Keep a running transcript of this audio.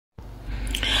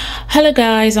Hello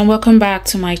guys, and welcome back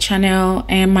to my channel,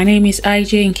 and my name is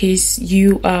IJ in case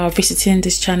you are visiting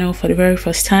this channel for the very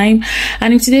first time.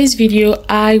 And in today's video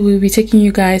I will be taking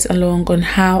you guys along on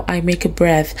how I make a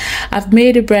bread. I've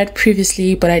made a bread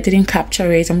previously but I didn't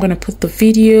capture it. I'm going to put the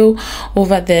video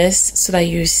over this so that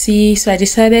you see. So I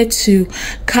decided to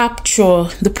capture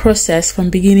the process from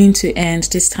beginning to end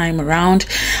this time around.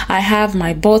 I have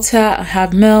my butter, I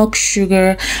have milk,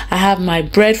 sugar, I have my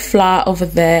bread flour over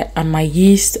there, and my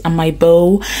yeast and my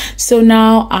bowl. So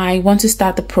now I want to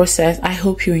start the process. I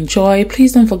hope you enjoy.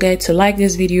 Please don't forget to like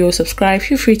this video, subscribe,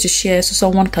 feel free to share so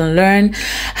someone can learn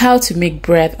how to make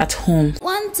bread at home.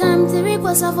 One time the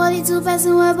request of 42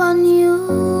 person web on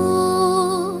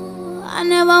you. I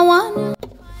never won.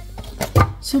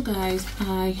 So guys,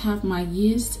 I have my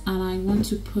yeast and I want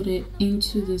to put it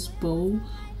into this bowl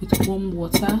with warm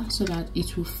water so that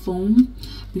it will foam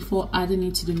before adding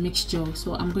it to the mixture.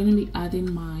 So I'm going to be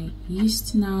adding my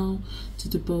yeast now to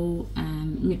the bowl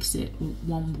and mix it with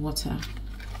warm water.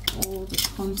 All the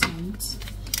content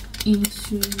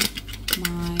into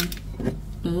my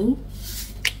bowl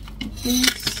like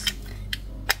this.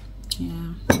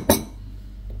 Yeah,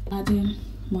 adding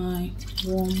my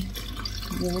warm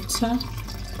water.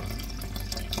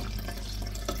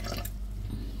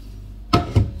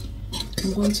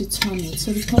 I'm going to turn it.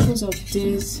 So the purpose of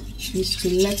this is to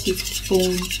let it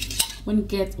foam. When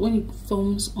it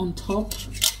foams on top,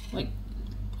 like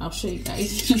I'll show you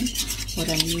guys what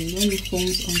I mean. When it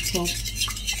foams on top,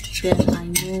 then I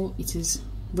know it is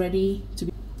ready to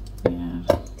be. Yeah.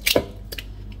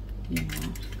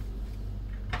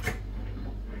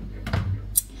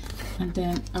 And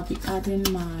then I'll be adding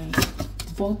my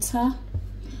butter.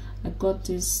 I got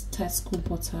this Tesco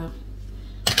butter,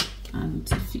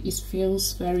 and it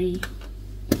feels very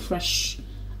fresh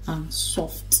and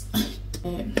soft.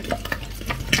 And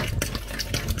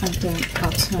then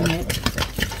I'll turn it.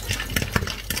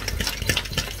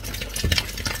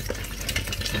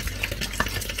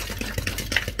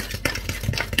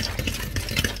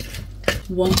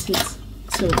 Want it,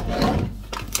 so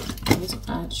let's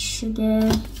add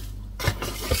sugar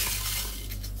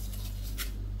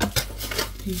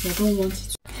because I don't want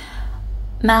it.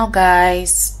 Now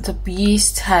guys, the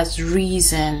yeast has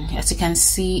risen. As you can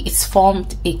see, it's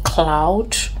formed a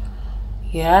cloud.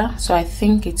 Yeah, so I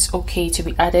think it's okay to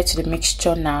be added to the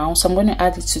mixture now. So I'm going to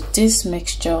add it to this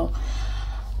mixture,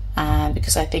 and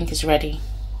because I think it's ready.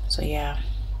 So yeah,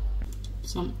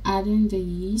 so I'm adding the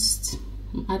yeast.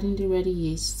 I'm adding the ready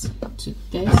yeast to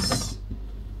this.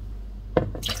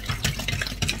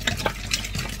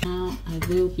 Now I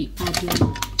will be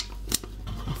adding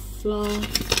a flour.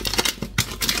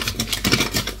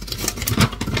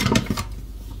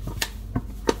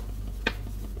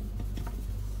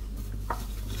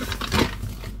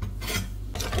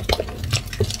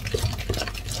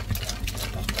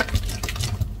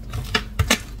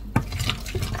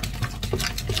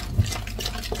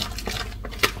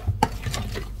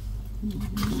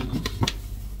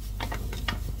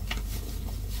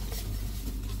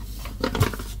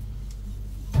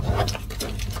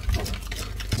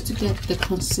 To get the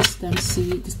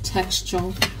consistency, the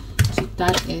texture, so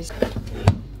that is.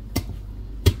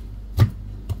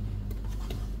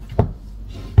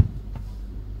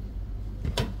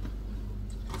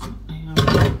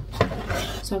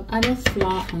 So I've added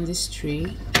flour on this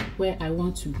tray where I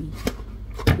want to be,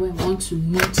 where I want to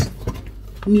knead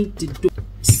the dough.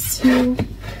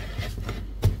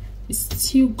 It's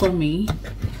still gummy.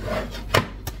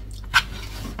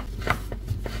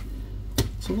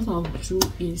 So what I'll do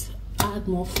is add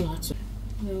more flour to it.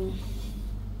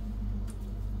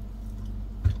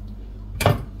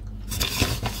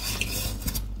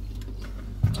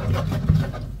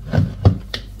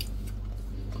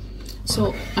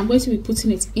 So I'm going to be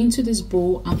putting it into this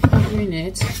bowl and covering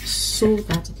it so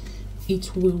that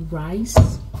it will rise.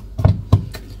 So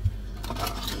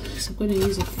I'm going to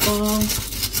use a foil.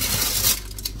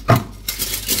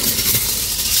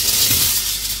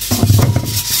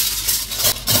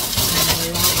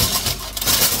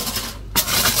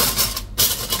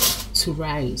 To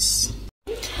rise.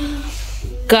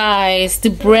 Guys, the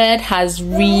bread has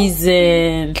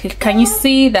risen. Can you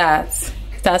see that?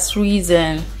 That's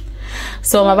risen.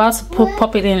 So I'm about to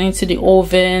pop it into the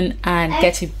oven and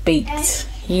get it baked.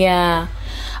 Yeah,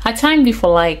 I timed it for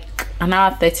like an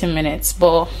hour 30 minutes,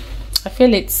 but I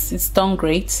feel it's done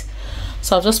great.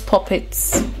 So I'll just pop it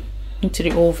into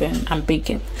the oven and bake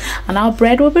it, and our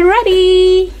bread will be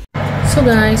ready. So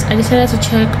guys, I decided to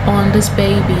check on this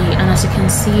baby, and as you can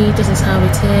see, this is how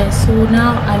it is. So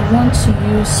now I want to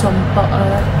use some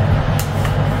butter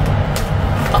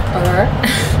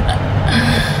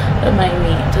Don't mind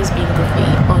me, just being goofy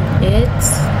on it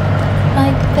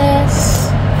like this.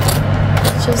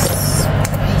 Just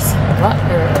spray some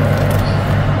butter.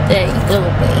 There you go,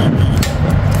 baby.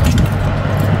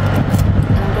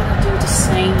 And I'm gonna do the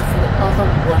same for the other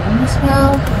one as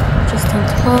well, just on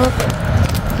top.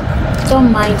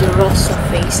 Don't mind the rough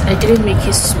surface. I didn't make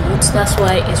it smooth, that's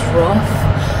why it's rough,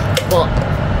 but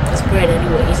it's bread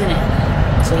anyway, isn't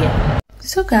it? So yeah.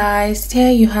 So guys,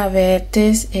 there you have it.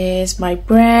 This is my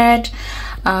bread.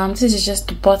 This is just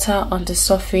the butter on the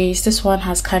surface. This one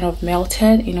has kind of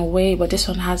melted in a way, but this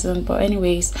one hasn't. But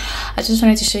anyways, I just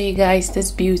wanted to show you guys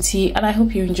this beauty, and I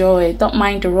hope you enjoy it. Don't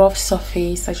mind the rough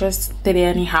surface, I just did it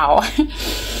anyhow.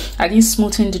 I didn't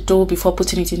smoothen the dough before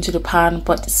putting it into the pan,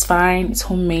 but it's fine, it's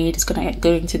homemade, it's gonna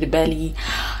go into the belly.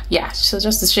 Yeah, so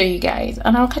just to show you guys,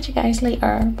 and I'll catch you guys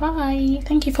later. Bye.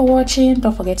 Thank you for watching.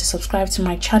 Don't forget to subscribe to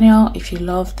my channel if you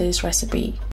love this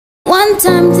recipe. One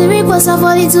time the request of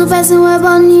 42 person web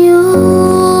on you.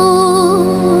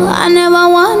 I never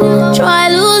want try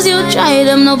lose you, try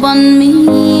them no on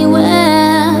me.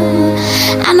 Well,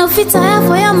 I know fit tire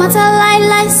for your matter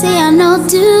like say I know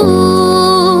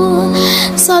do.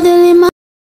 Suddenly my